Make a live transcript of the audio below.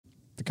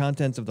The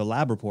contents of the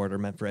lab report are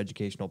meant for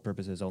educational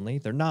purposes only.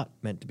 They're not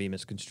meant to be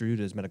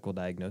misconstrued as medical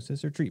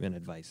diagnosis or treatment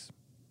advice.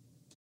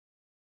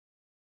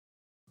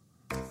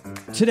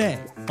 Today,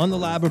 on the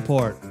lab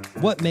report,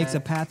 what makes a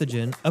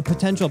pathogen a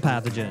potential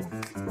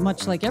pathogen?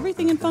 Much like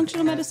everything in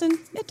functional medicine,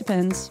 it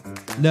depends.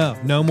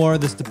 No more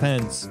of this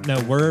depends.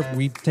 No,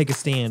 we take a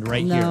stand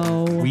right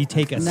here. We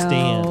take a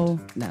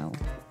stand. No.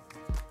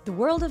 The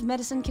world of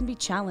medicine can be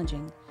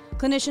challenging.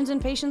 Clinicians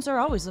and patients are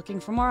always looking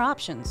for more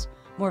options,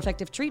 more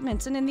effective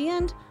treatments, and in the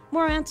end,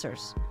 more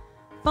answers.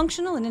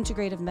 Functional and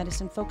integrative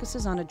medicine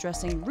focuses on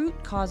addressing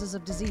root causes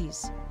of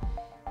disease.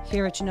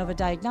 Here at Genova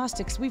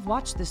Diagnostics, we've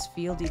watched this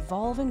field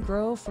evolve and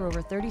grow for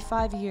over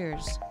 35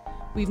 years.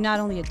 We've not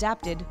only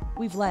adapted,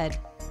 we've led.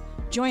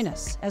 Join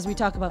us as we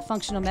talk about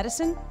functional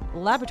medicine,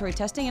 laboratory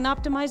testing, and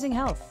optimizing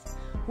health.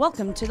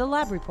 Welcome to the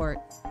Lab Report.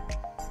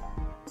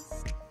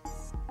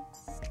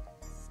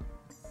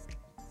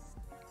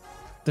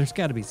 There's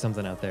got to be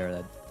something out there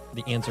that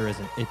the answer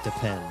isn't, it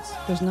depends.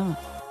 There's not.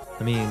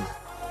 I mean,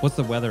 what's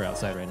the weather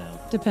outside right now?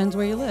 Depends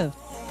where you live.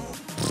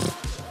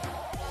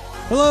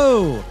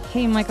 Hello!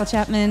 Hey, Michael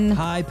Chapman.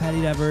 Hi,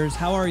 Patty Devers.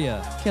 How are you?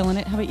 Killing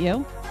it. How about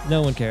you?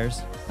 No one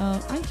cares.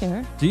 I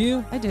care. Do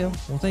you? I do.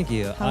 Well, thank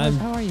you. How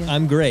are you?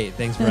 I'm great.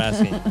 Thanks for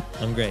asking.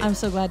 I'm great. I'm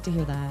so glad to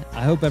hear that.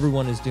 I hope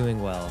everyone is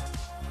doing well.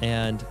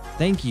 And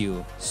thank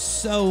you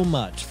so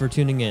much for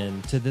tuning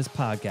in to this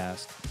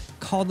podcast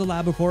called The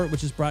Lab Report,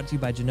 which is brought to you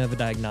by Genova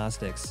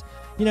Diagnostics.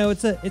 You know,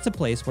 it's a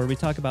place where we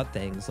talk about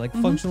things like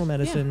functional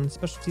medicine,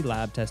 specialty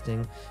lab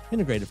testing,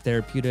 integrative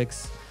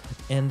therapeutics,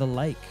 and the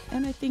like.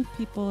 And I think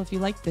people, if you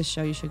like this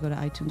show, you should go to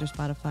iTunes or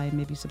Spotify and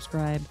maybe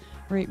subscribe,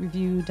 rate,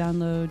 review,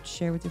 download,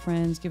 share with your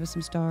friends, give us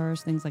some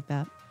stars, things like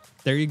that.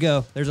 There you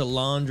go. There's a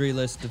laundry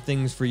list of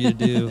things for you to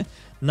do.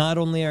 Not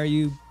only are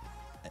you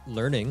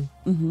learning,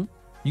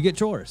 you get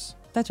chores.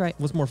 That's right.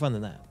 What's more fun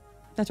than that?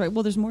 That's right.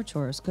 Well, there's more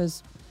chores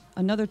because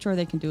another chore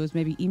they can do is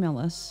maybe email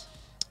us.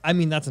 I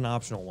mean, that's an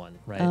optional one,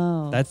 right?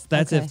 Oh, that's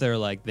okay. If they're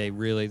like, they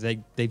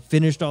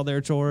finished all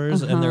their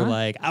chores and they're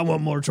like, I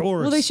want more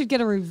chores. Well, they should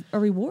get a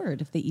reward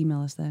if they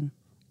email us then.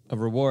 A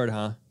reward,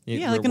 huh?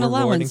 Yeah, like an rewarding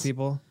allowance.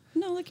 People?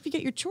 No, like if you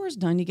get your chores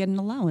done, you get an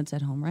allowance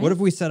at home, right? What if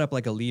we set up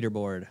like a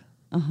leaderboard?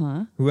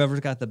 Uh-huh. Whoever's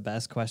got the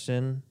best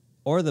question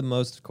or the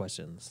most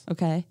questions.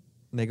 Okay.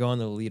 They go on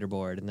the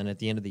leaderboard, and then at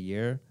the end of the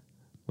year,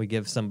 we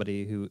give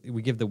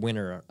the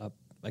winner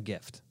a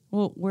gift.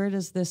 Well, where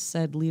does this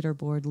said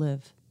leaderboard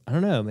live? I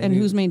don't know. Maybe. And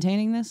who's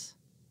maintaining this?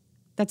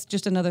 That's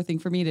just another thing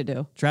for me to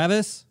do.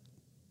 Travis?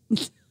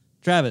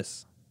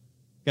 Travis,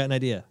 got an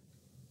idea?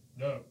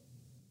 No.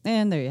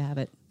 And there you have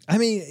it. I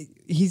mean,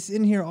 he's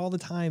in here all the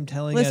time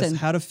telling us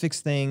how to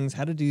fix things,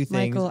 how to do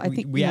things. Michael, I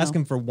think we ask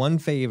him for one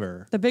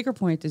favor. The bigger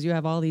point is you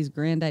have all these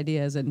grand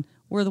ideas, and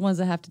we're the ones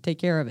that have to take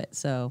care of it.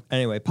 So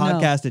anyway,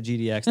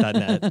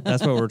 podcast@gdx.net.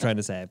 That's what we're trying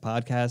to say.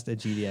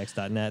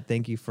 Podcast@gdx.net.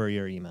 Thank you for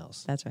your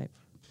emails. That's right.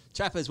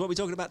 Chappers, what are we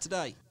talking about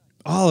today?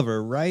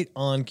 Oliver, right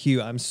on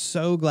cue. I'm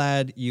so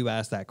glad you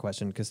asked that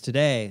question because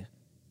today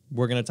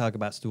we're going to talk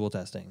about stool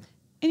testing.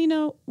 And you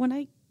know, when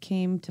I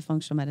came to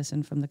functional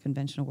medicine from the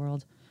conventional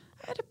world,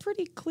 I had a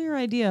pretty clear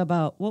idea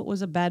about what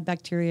was a bad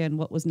bacteria and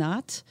what was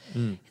not.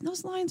 And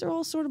those lines are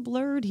all sort of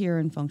blurred here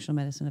in functional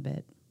medicine a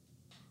bit.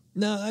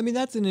 No, I mean,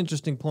 that's an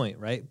interesting point,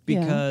 right?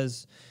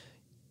 Because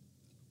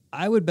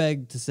I would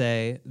beg to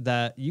say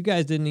that you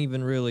guys didn't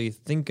even really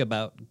think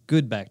about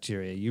good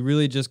bacteria. You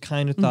really just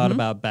kind of thought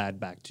about bad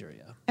bacteria.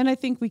 And I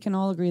think we can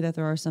all agree that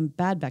there are some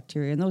bad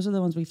bacteria, and those are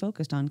the ones we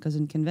focused on because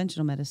in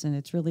conventional medicine,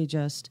 it's really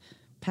just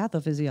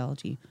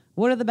pathophysiology.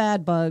 What are the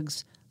bad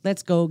bugs?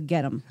 Let's go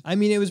get them. I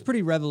mean, it was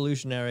pretty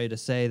revolutionary to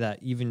say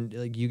that even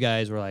like you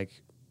guys were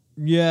like,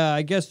 yeah,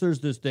 I guess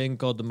there's this thing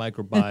called the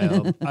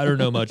microbiome. I don't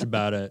know much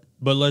about it,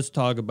 but let's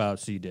talk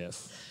about C.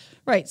 diff.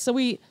 Right. So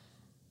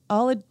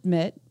I'll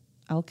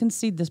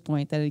concede this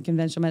point that in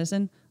conventional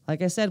medicine,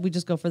 like I said, we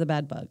just go for the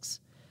bad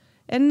bugs.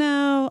 And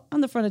now on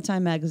the front of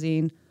Time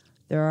magazine,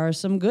 there are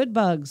some good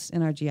bugs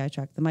in our GI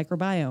tract, the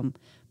microbiome.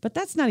 But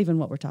that's not even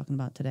what we're talking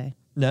about today.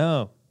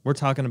 No, we're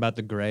talking about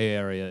the gray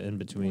area in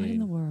between. What in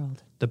the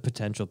world? The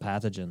potential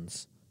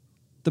pathogens.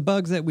 The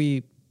bugs that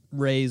we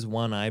raise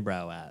one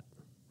eyebrow at.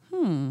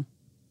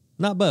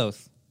 Not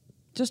both.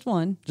 Just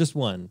one. Just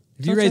one.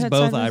 If So you it's raise your head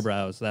both sideways?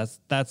 eyebrows,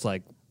 that's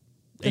like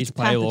That's H.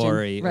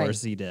 pylori pathogen, or right.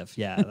 C. diff.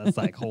 Yeah, that's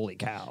like holy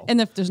cow. And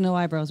if there's no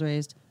eyebrows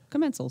raised,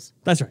 commensals.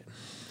 That's right.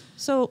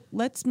 So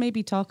let's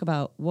maybe talk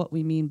about what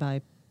we mean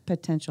by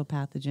potential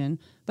pathogen.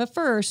 But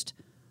first,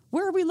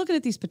 where are we looking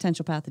at these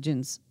potential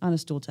pathogens on a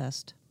stool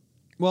test?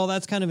 Well,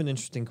 that's kind of an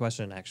interesting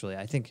question, actually.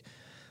 I think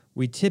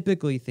we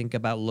typically think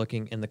about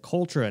looking in the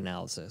culture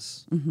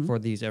analysis for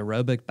these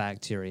aerobic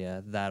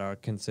bacteria that are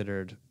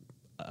considered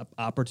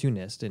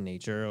opportunist in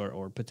nature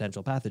or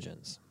potential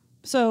pathogens.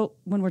 So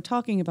when we're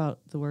talking about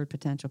the word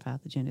potential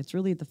pathogen, it's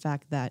really the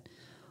fact that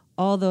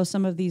although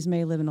some of these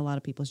may live in a lot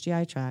of people's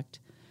GI tract,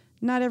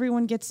 not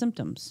everyone gets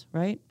symptoms,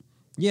 right?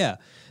 Yeah.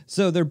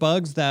 So they're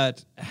bugs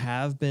that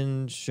have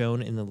been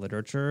shown in the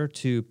literature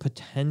to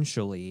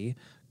potentially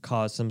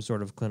cause some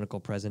sort of clinical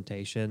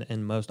presentation,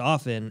 and most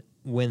often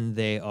when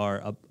they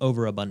are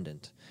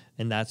overabundant,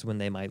 and that's when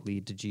they might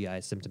lead to GI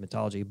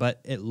symptomatology. But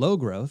at low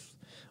growth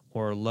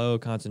or low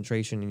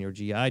concentration in your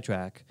GI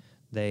tract,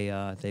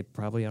 they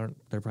probably aren't.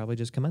 They're probably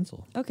just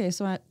commensal. Okay,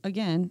 so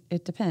again,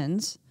 it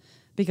depends,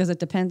 because it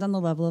depends on the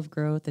level of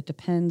growth. It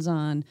depends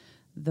on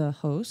the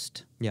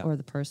host or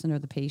the person or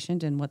the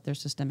patient and what their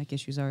systemic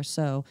issues are.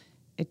 So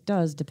it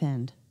does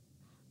depend.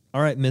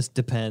 All right, Miss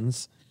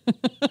Depends.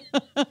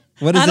 I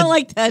don't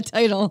like that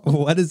title.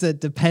 What does it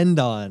depend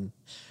on?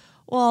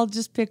 Well, I'll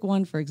just pick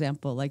one, for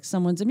example, like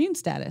someone's immune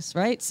status,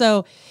 right?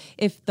 So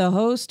if the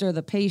host or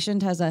the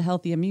patient has a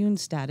healthy immune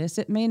status,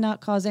 it may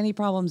not cause any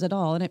problems at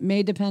all. And it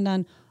may depend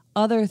on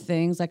other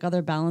things, like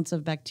other balance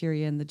of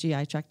bacteria in the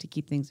GI tract to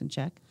keep things in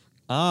check.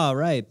 Ah,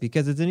 right,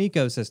 because it's an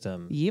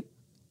ecosystem. Yep.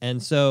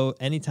 And so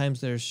anytime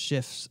there's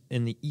shifts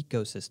in the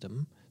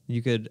ecosystem,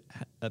 you could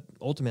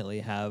ultimately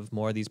have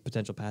more of these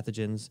potential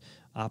pathogens,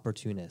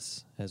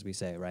 opportunists, as we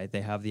say, right?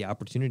 They have the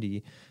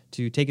opportunity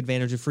to take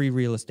advantage of free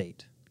real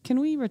estate.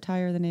 Can we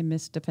retire the name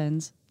Miss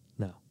Depends?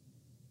 No.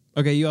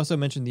 Okay, you also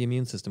mentioned the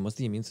immune system. What's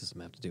the immune system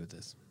have to do with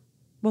this?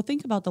 Well,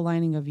 think about the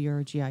lining of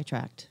your GI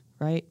tract,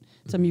 right?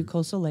 It's a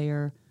mucosal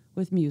layer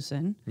with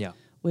mucin,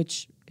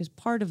 which is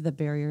part of the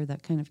barrier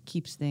that kind of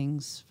keeps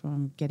things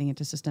from getting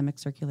into systemic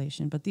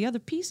circulation. But the other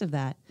piece of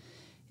that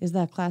is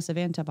that class of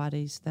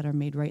antibodies that are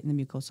made right in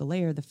the mucosal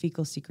layer, the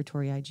fecal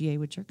secretory IgA,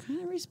 which are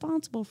kind of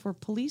responsible for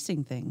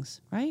policing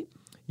things, right?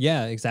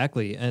 Yeah,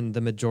 exactly. And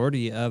the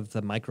majority of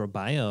the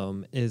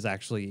microbiome is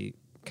actually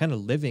kind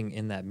of living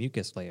in that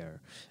mucus layer.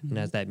 And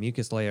as that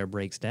mucus layer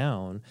breaks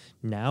down,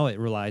 now it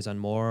relies on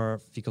more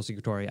fecal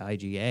secretory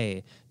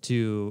IgA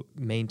to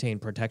maintain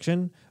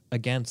protection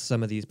against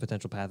some of these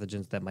potential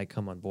pathogens that might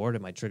come on board.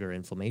 It might trigger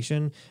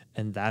inflammation,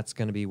 and that's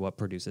going to be what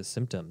produces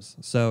symptoms.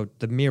 So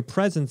the mere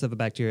presence of a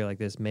bacteria like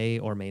this may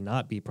or may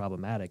not be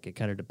problematic. It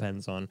kind of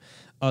depends on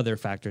other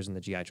factors in the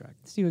GI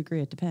tract. So you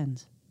agree it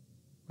depends?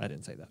 I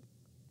didn't say that.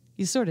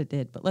 You sort of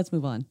did, but let's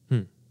move on.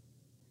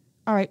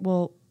 All right,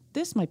 well,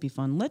 this might be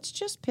fun. Let's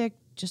just pick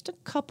just a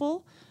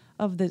couple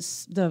of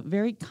the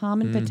very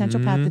common potential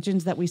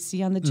pathogens that we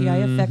see on the GI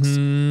effects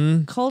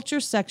culture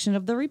section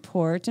of the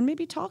report, and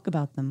maybe talk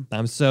about them.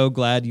 I'm so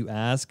glad you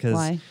asked, because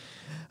I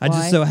Why?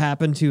 just so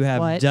happen to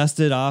have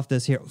dusted off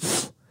this here,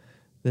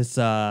 this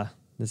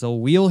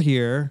old wheel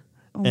here,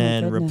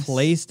 and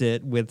replaced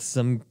it with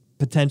some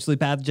potentially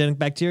pathogenic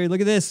bacteria.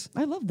 Look at this.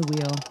 I love the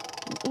wheel.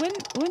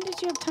 When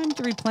did you have time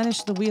to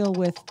replenish the wheel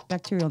with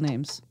bacterial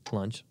names?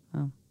 Lunch.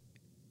 Oh.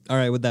 All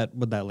right, what'd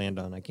that land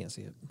on? I can't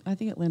see it. I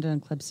think it landed on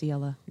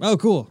Klebsiella. Oh,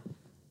 cool.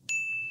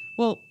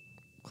 Well,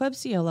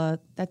 Klebsiella,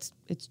 that's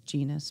its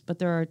genus, but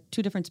there are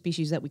two different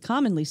species that we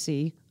commonly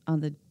see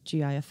on the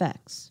GI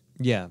effects.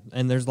 Yeah,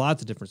 and there's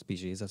lots of different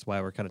species. That's why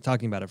we're kind of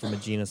talking about it from a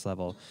genus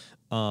level.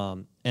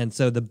 And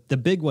so the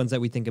big ones that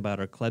we think about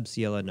are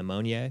Klebsiella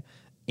pneumoniae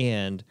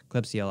and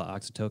Klebsiella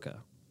oxytoca,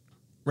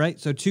 right?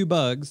 So two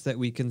bugs that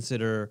we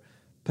consider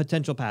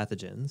potential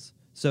pathogens.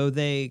 So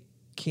they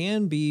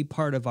can be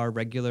part of our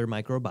regular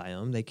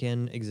microbiome. They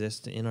can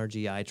exist in our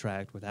GI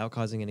tract without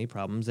causing any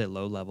problems at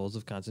low levels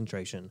of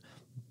concentration.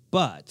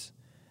 But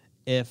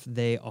if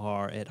they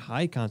are at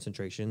high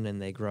concentration and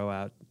they grow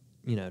out,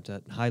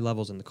 to high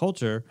levels in the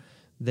culture,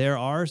 there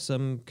are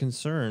some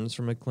concerns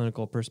from a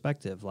clinical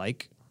perspective,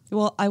 like...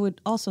 Well, I would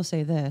also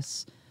say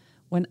this.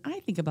 When I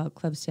think about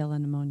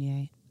Klebsiella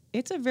pneumoniae,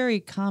 it's a very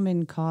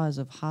common cause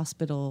of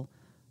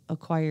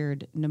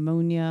hospital-acquired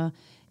pneumonia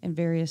and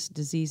various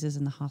diseases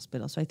in the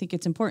hospital. So I think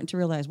it's important to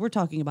realize we're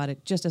talking about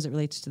it just as it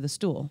relates to the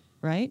stool,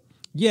 right?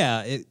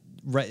 Yeah,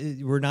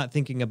 we're not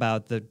thinking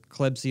about the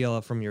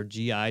Klebsiella from your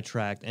GI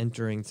tract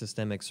entering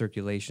systemic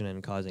circulation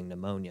and causing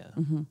pneumonia.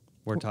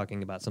 We're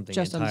talking about something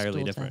just entirely on the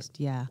stool different. Test,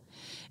 yeah.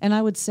 And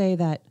I would say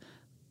that,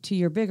 to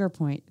your bigger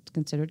point, it's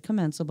considered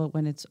commensal, but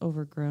when it's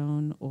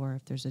overgrown or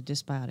if there's a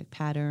dysbiotic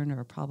pattern or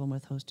a problem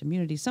with host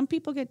immunity, some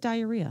people get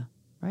diarrhea,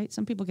 right?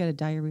 Some people get a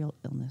diarrheal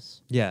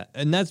illness. Yeah,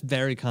 and that's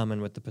very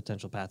common with the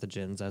potential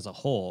pathogens as a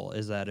whole,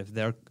 is that if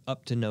they're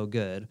up to no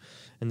good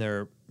and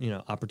they're,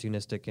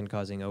 opportunistic in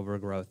causing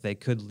overgrowth, they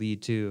could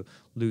lead to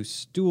loose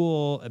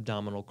stool,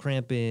 abdominal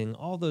cramping,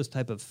 all those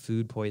type of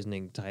food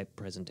poisoning type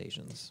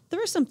presentations.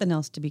 There is something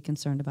else to be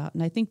concerned about,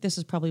 and I think this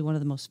is probably one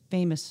of the most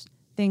famous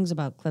things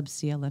about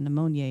Klebsiella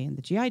pneumoniae in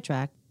the GI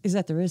tract, is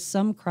that there is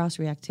some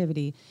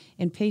cross-reactivity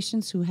in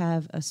patients who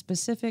have a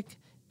specific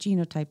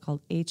genotype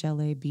called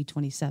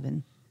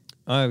HLA-B27.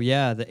 Oh,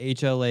 yeah, the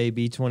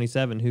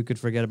HLA-B27. Who could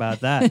forget about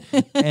that?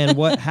 And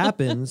what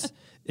happens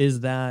is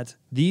that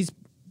these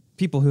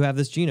people who have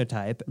this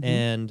genotype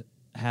and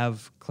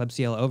have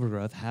Klebsiella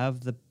overgrowth have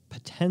the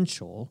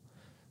potential,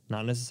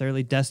 not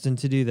necessarily destined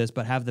to do this,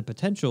 but have the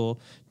potential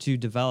to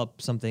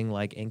develop something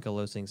like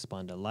ankylosing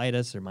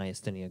spondylitis or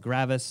myasthenia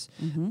gravis.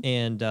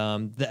 And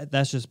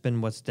that's just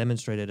been what's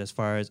demonstrated as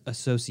far as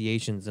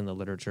associations in the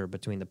literature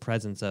between the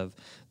presence of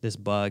this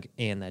bug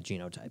and that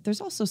genotype.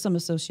 There's also some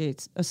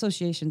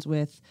associations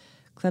with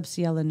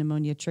Klebsiella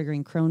pneumonia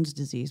triggering Crohn's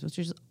disease, which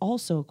is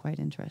also quite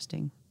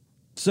interesting.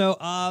 So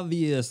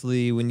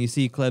obviously, when you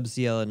see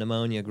Klebsiella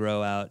pneumonia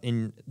grow out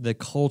in the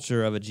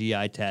culture of a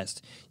GI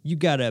test, you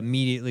got to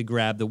immediately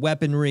grab the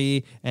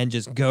weaponry and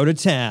just go to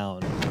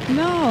town.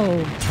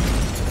 No.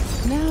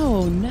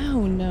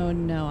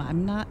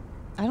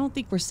 I don't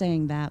think we're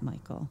saying that,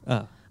 Michael.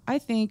 Oh. I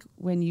think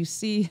when you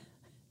see,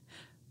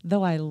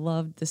 though I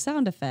loved the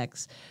sound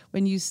effects,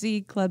 when you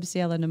see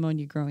Klebsiella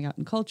pneumonia growing out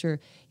in culture,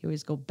 you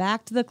always go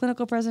back to the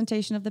clinical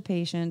presentation of the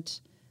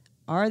patient.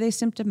 Are they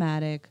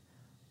symptomatic?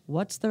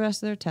 What's the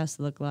rest of their tests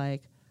look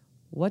like?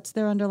 What's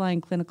their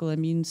underlying clinical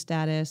immune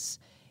status?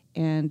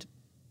 And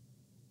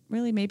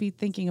really maybe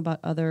thinking about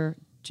other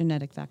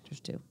genetic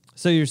factors too.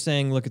 So you're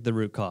saying look at the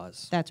root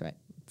cause. That's right.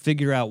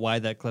 Figure out why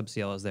that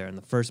Klebsiella is there in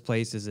the first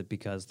place. Is it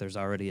because there's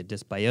already a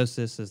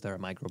dysbiosis? Is there a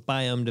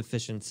microbiome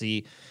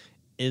deficiency?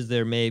 Is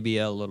there maybe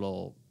a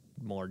little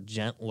more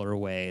gentler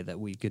way that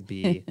we could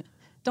be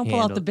Don't pull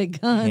out the big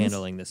guns.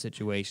 handling the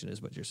situation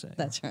is what you're saying.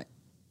 That's right.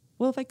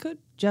 Well, if I could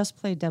just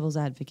play devil's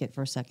advocate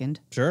for a second.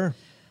 Sure.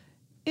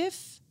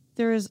 If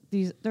there are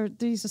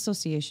these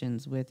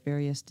associations with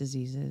various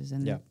diseases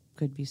and there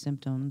could be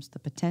symptoms, the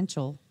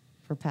potential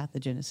for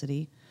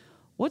pathogenicity,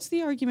 what's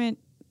the argument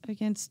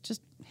against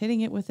just hitting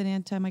it with an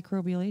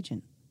antimicrobial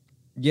agent?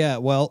 Yeah,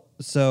 well,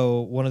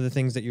 so one of the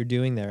things that you're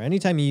doing there,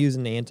 anytime you use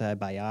an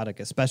antibiotic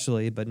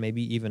especially, but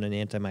maybe even an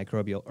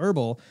antimicrobial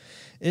herbal,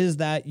 is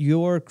that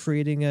you're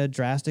creating a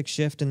drastic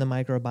shift in the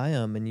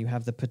microbiome, and you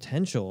have the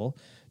potential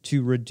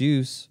to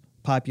reduce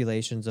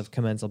populations of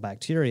commensal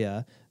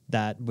bacteria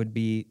that would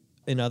be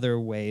in other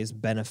ways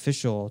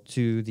beneficial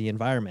to the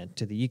environment,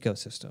 to the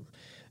ecosystem.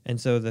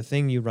 And so the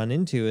thing you run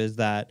into is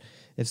that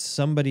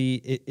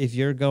if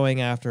you're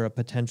going after a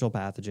potential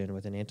pathogen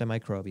with an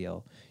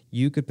antimicrobial,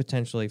 you could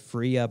potentially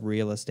free up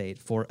real estate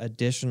for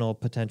additional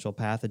potential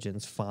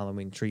pathogens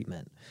following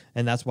treatment.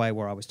 And that's why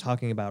we're always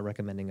talking about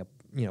recommending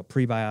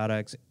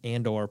prebiotics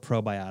and or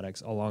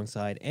probiotics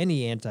alongside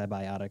any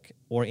antibiotic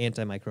or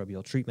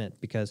antimicrobial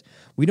treatment, because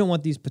we don't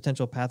want these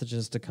potential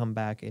pathogens to come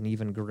back in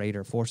even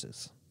greater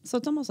forces. So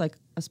it's almost like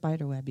a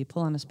spider web. You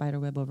pull on a spider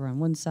web over on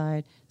one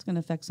side, it's going to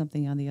affect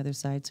something on the other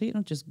side. So you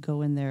don't just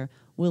go in there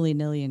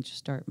willy-nilly and just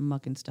start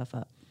mucking stuff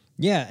up.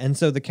 Yeah, and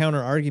so the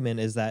counter argument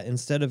is that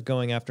instead of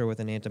going after with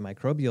an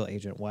antimicrobial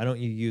agent, why don't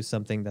you use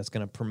something that's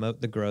going to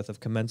promote the growth of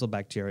commensal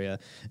bacteria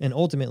and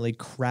ultimately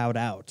crowd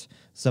out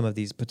some of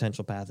these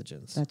potential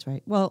pathogens? That's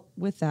right. Well,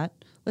 with that,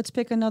 let's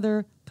pick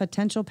another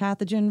potential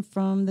pathogen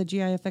from the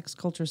GIFX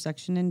culture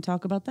section and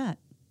talk about that.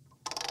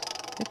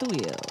 Hit the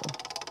wheel.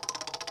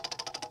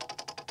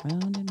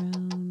 Round and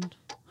round.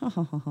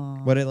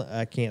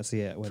 I can't see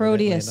it.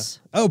 Proteus.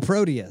 Oh,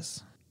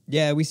 Proteus.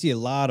 Yeah, we see a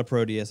lot of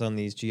Proteus on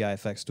these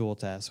GIFX stool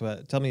tests.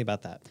 Tell me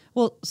about that.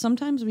 Well,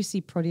 sometimes we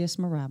see Proteus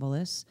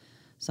mirabilis.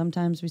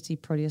 Sometimes we see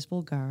Proteus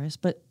vulgaris.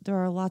 But there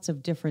are lots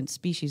of different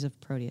species of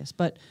Proteus.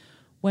 But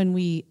when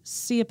we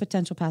see a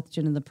potential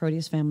pathogen in the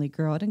Proteus family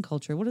grow out in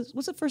culture,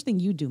 what's the first thing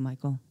you do,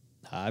 Michael?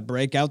 I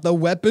break out the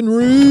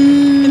weaponry.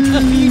 No,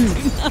 you do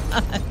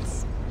not.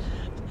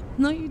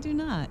 No, you do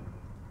not.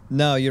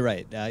 No, you're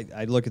right.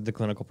 I look at the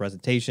clinical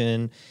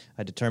presentation.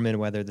 I determine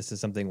whether this is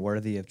something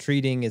worthy of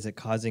treating. Is it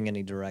causing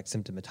any direct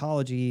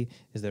symptomatology?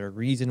 Is there a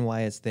reason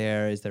why it's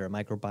there? Is there a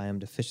microbiome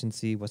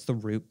deficiency? What's the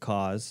root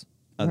cause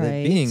of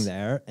it being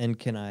there? And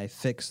can I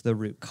fix the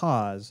root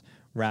cause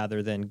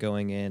rather than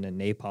going in and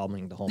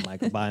napalming the whole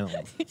microbiome?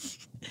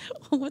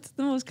 What's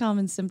the most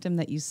common symptom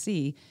that you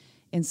see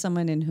in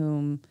someone in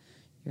whom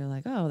you're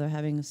like, oh, they're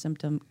having a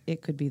symptom?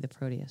 It could be the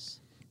Proteus.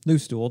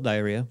 Loose stool,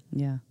 diarrhea.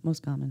 Yeah,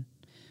 most common.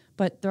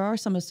 But there are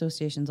some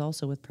associations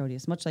also with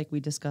Proteus. Much like we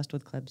discussed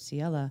with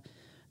Klebsiella,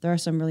 there are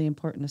some really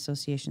important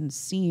associations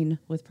seen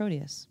with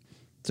Proteus.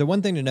 So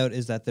one thing to note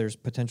is that there's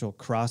potential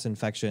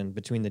cross-infection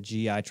between the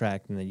GI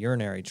tract and the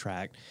urinary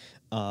tract.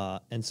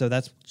 And so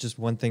that's just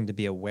one thing to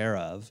be aware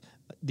of.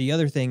 The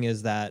other thing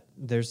is that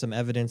there's some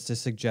evidence to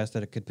suggest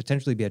that it could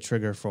potentially be a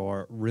trigger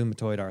for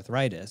rheumatoid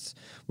arthritis,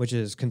 which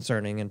is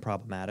concerning and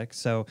problematic.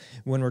 So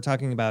when we're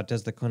talking about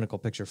does the clinical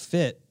picture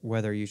fit,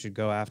 whether you should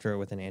go after it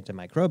with an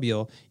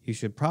antimicrobial, you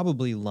should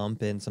probably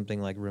lump in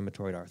something like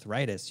rheumatoid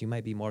arthritis. You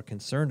might be more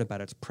concerned about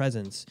its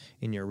presence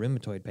in your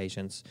rheumatoid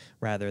patients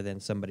rather than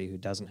somebody who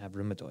doesn't have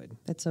rheumatoid.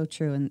 That's so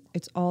true. And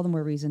it's all the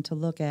more reason to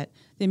look at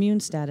the immune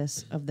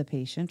status of the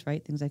patient,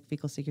 right? Things like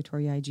fecal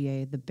secretory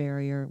IgA, the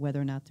barrier, whether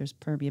or not there's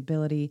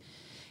permeability.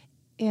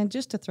 And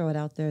just to throw it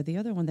out there, the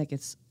other one that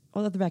gets,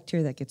 all of the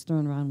bacteria that gets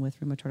thrown around with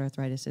rheumatoid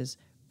arthritis is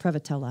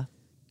Prevotella.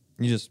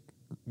 You just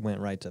went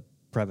right to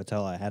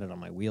Prevotella. I had it on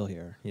my wheel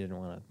here. You didn't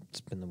want to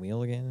spin the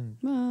wheel again?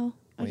 Well,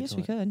 I guess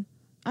we could.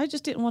 I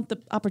just didn't want the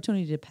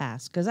opportunity to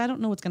pass because I don't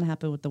know what's going to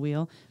happen with the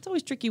wheel. It's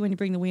always tricky when you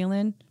bring the wheel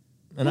in.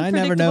 And I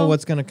never know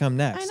what's going to come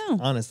next. I know.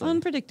 Honestly.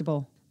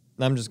 Unpredictable.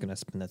 I'm just going to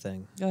spin the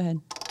thing. Go ahead.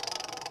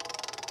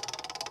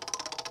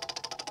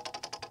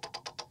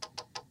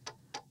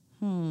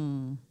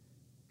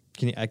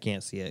 I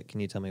can't see it. Can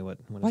you tell me what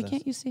is Why this?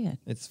 can't you see it?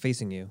 It's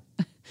facing you.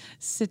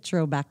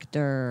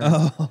 Citrobacter.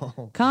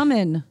 Oh.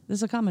 Common. This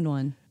is a common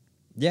one.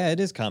 Yeah, it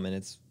is common.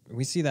 It's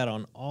we see that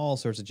on all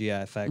sorts of GI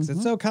effects. Mm-hmm.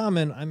 It's so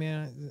common. I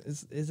mean,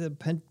 is it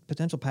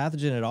potential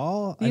pathogen at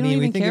all? You I don't mean,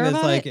 we even think care of it as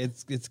about like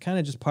it? it's kind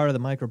of just part of the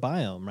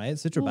microbiome, right?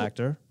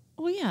 Citrobacter.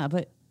 Well, yeah,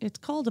 but it's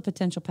called a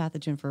potential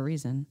pathogen for a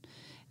reason.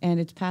 And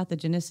its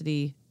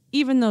pathogenicity,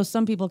 even though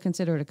some people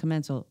consider it a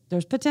commensal,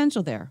 there's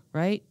potential there,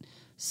 right?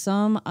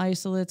 Some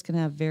isolates can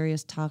have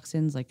various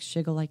toxins like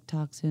Shiga-like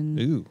toxin,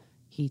 Ooh,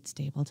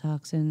 heat-stable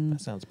toxin,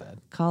 that sounds bad.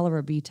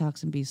 cholera B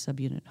toxin B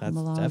subunit That's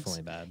homologs.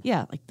 definitely bad.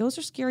 Yeah, like those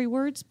are scary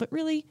words, but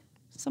really,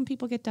 some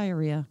people get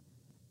diarrhea.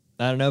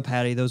 I don't know,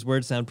 Patty. Those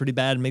words sound pretty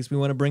bad. It makes me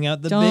want to bring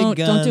out the big guns.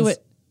 Don't do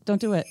it.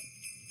 Don't do it.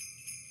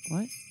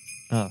 What?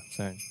 Oh,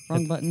 sorry.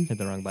 Wrong button. Hit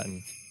the wrong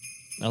button.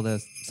 Although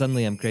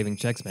suddenly I'm craving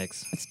Chex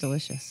Mix. It's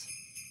delicious.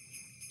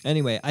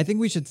 Anyway, I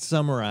think we should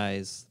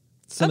summarize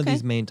some of Okay.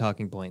 these main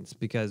talking points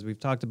because we've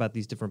talked about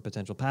these different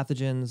potential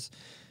pathogens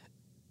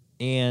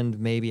and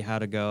maybe how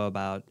to go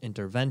about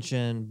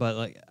intervention. But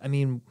like, I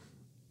mean,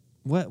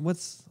 what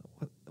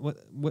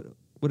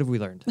have we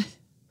learned?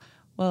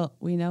 Well,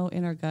 we know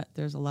in our gut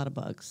there's a lot of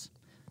bugs.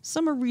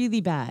 Some are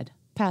really bad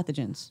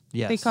pathogens.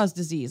 Yes. They cause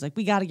disease. Like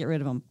we got to get rid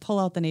of them. Pull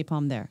out the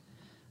napalm there.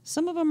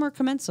 Some of them are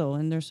commensal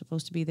and they're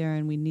supposed to be there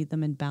and we need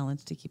them in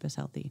balance to keep us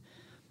healthy.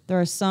 There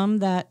are some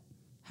that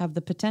have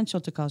the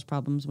potential to cause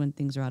problems when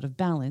things are out of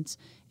balance,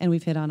 and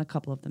we've hit on a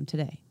couple of them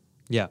today.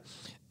 Yeah.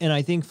 And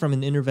I think from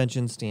an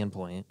intervention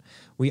standpoint,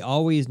 we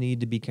always need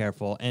to be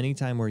careful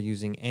anytime we're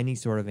using any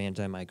sort of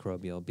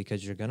antimicrobial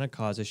because you're going to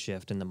cause a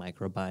shift in the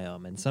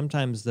microbiome. And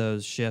sometimes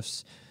those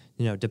shifts,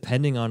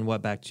 depending on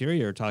what bacteria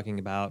you're talking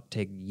about,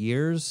 take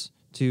years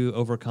to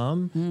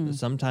overcome.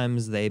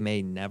 Sometimes they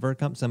may never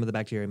come. Some of the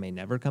bacteria may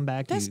never come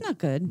back. That's not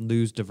good.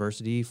 Lose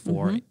diversity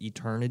for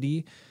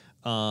eternity.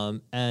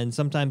 And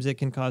sometimes it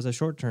can cause a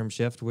short-term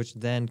shift, which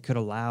then could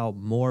allow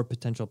more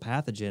potential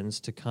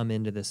pathogens to come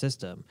into the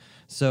system.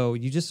 So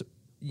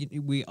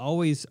we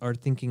always are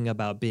thinking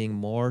about being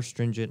more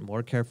stringent,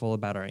 more careful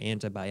about our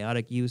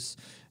antibiotic use.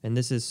 And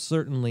this is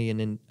certainly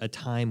in a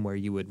time where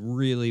you would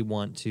really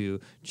want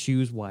to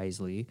choose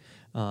wisely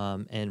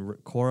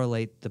and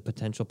correlate the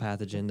potential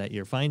pathogen that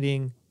you're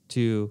finding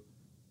to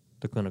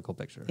the clinical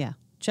picture. Yeah.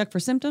 Check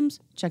for symptoms,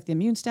 check the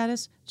immune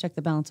status, check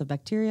the balance of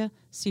bacteria,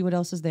 see what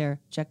else is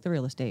there, check the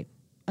real estate.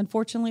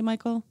 Unfortunately,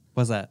 Michael,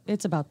 What's that?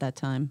 it's about that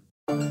time.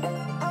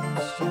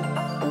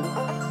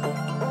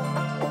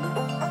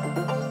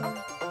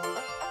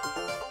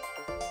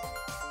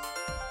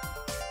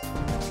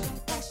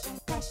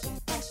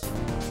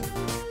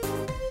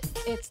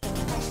 It's the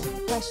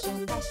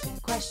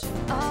question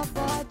of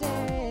the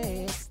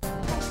day. It's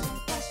the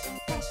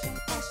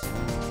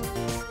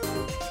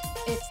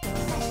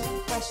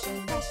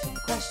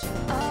question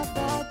of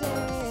the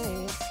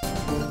day.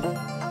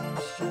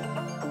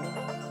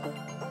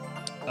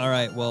 All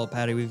right. Well,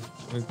 Patty, we've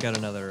got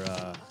another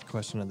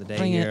question of the day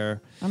Bring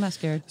here. it. I'm not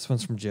scared. This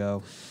one's from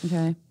Joe.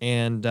 Okay.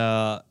 And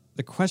the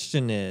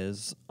question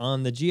is,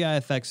 on the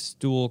GIFX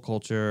stool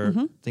culture,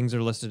 things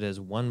are listed as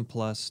 1+,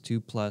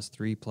 2+,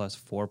 3+,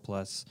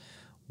 4+.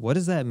 What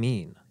does that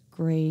mean?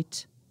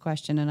 Great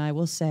question. And I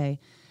will say,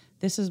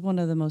 this is one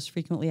of the most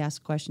frequently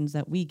asked questions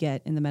that we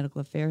get in the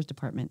medical affairs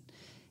department.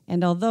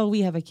 And although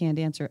we have a canned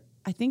answer,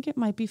 I think it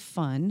might be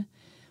fun.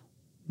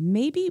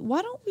 Maybe,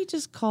 why don't we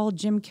just call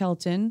Jim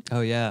Kelton,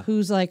 Oh, yeah.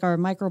 who's like our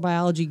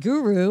microbiology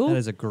guru. That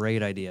is a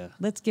great idea.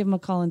 Let's give him a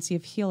call and see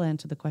if he'll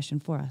answer the question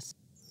for us.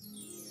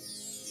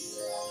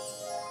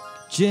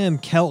 Jim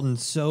Kelton,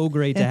 so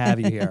great to have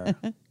you here.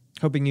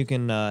 Hoping you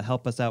can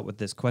help us out with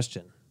this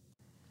question.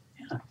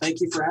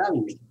 Thank you for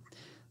having me.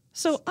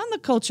 So on the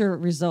culture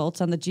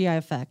results on the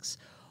GIFX,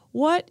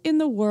 what in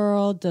the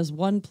world does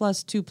 1+,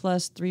 2+,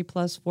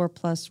 3+,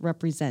 4+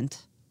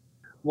 represent?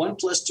 1+,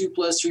 2+,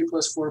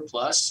 3+,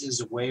 4+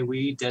 is a way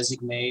we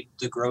designate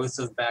the growth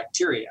of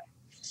bacteria.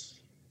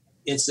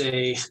 It's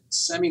a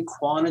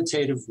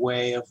semi-quantitative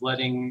way of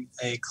letting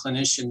a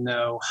clinician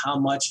know how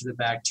much of the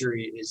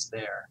bacteria is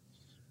there.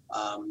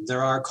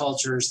 There are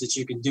cultures that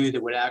you can do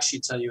that would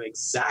actually tell you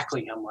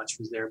exactly how much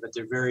was there, but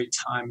they're very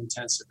time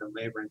intensive and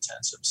labor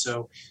intensive.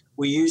 So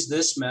we use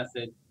this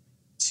method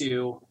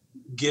to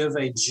give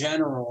a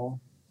general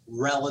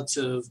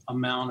relative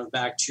amount of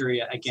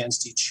bacteria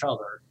against each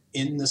other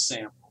in the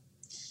sample.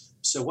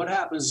 So what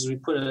happens is we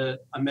put a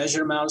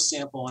measured amount of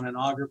sample on an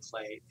agar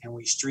plate and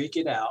we streak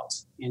it out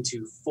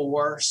into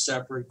 4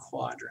 separate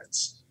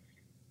quadrants.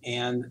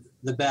 And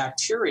the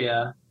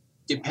bacteria,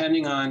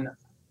 depending on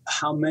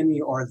how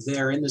many are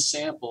there in the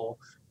sample,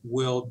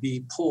 will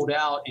be pulled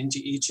out into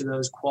each of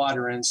those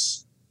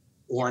quadrants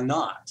or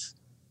not.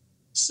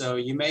 So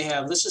you may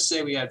have, let's just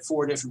say we had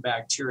 4 different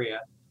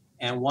bacteria,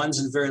 and one's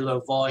in very low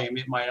volume,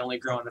 it might only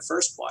grow in the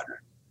first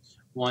quadrant.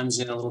 One's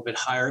in a little bit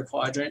higher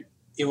quadrant,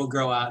 it will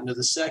grow out into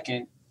the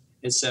second,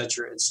 et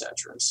cetera, et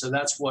cetera. So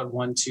that's what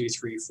 1, 2,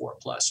 3,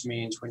 4+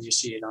 means when you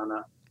see it on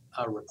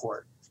a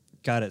report.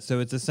 Got it. So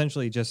it's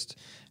essentially just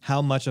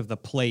how much of the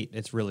plate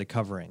it's really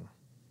covering.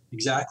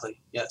 Exactly,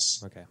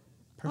 yes. Okay.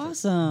 Perfect.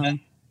 Awesome. And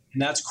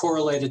that's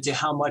correlated to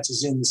how much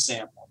is in the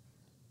sample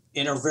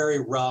in a very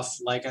rough,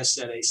 like I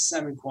said, a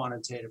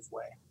semi-quantitative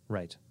way.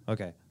 Right.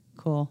 Okay.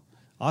 Cool.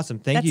 Awesome.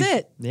 Thank you. That's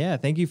it. Yeah,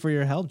 thank you for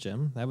your help,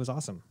 Jim. That was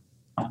awesome.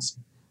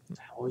 Awesome.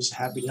 Always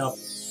happy to help.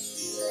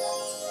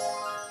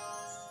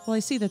 Well, I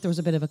see that there was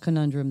a bit of a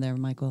conundrum there,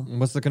 Michael.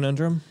 What's the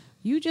conundrum?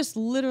 You just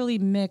literally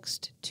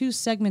mixed two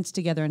segments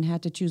together and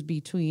had to choose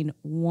between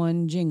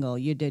one jingle.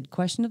 You did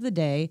Question of the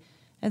Day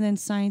and then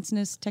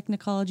Science-ness,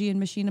 Technology, and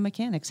Machine and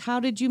Mechanics.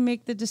 How did you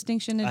make the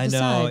distinction and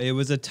decide? I know. It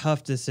was a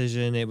tough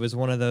decision. It was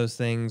one of those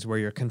things where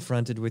you're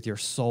confronted with your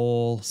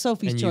soul.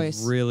 Sophie's and choice.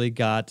 You've really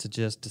got to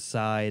just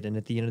decide. And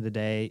at the end of the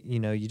day,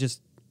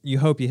 you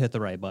hope you hit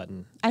the right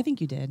button. I think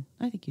you did.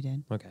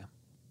 Okay.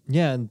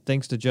 Yeah, and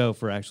thanks to Joe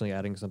for actually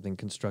adding something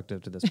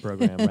constructive to this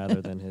program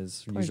rather than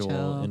his Poor usual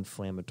Joe.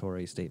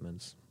 inflammatory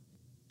statements.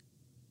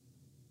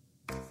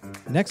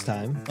 Next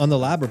time on the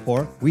Lab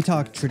Report, we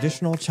talk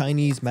traditional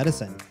Chinese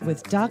medicine,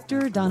 With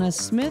Dr. Donna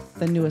Smith,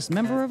 the newest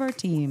member of our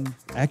team.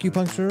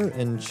 acupuncture,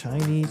 and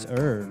Chinese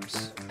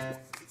herbs.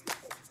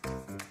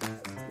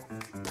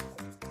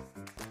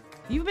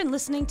 You've been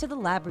listening to the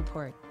Lab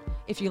Report.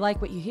 If you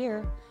like what you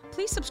hear,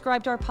 please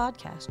subscribe to our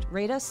podcast,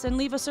 rate us, and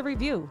leave us a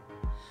review.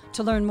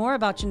 To learn more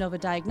about Genova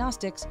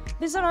Diagnostics,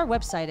 visit our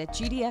website at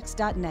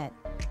gdx.net.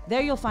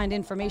 There you'll find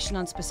information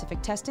on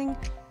specific testing,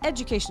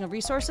 educational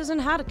resources, and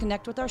how to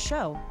connect with our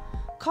show.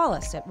 Call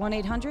us at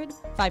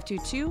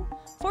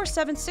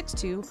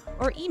 1-800-522-4762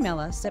 or email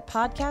us at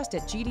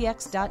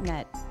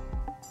podcast@gdx.net.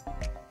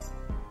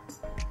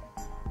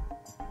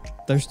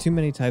 There's too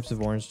many types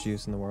of orange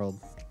juice in the world.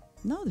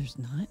 No, there's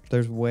not.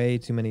 There's way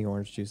too many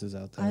orange juices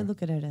out there. I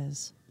look at it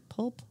as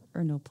pulp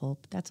or no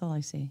pulp. That's all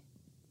I see.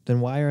 Then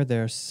why are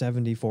there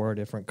 74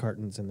 different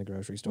cartons in the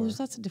grocery store? Well, there's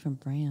lots of different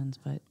brands,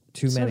 but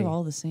Too sort many. of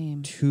all the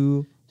same.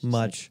 Too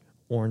much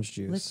orange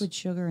juice. Liquid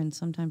sugar, and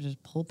sometimes there's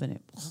pulp in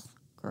it. Ugh,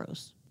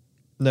 gross.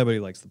 Nobody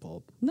likes the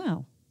pulp.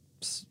 No.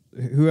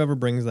 Whoever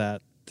brings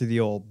that to the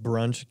old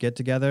brunch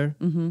get-together,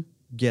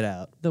 get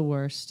out. The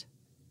worst.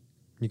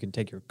 You can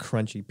take your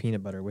crunchy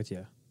peanut butter with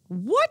you.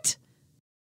 What?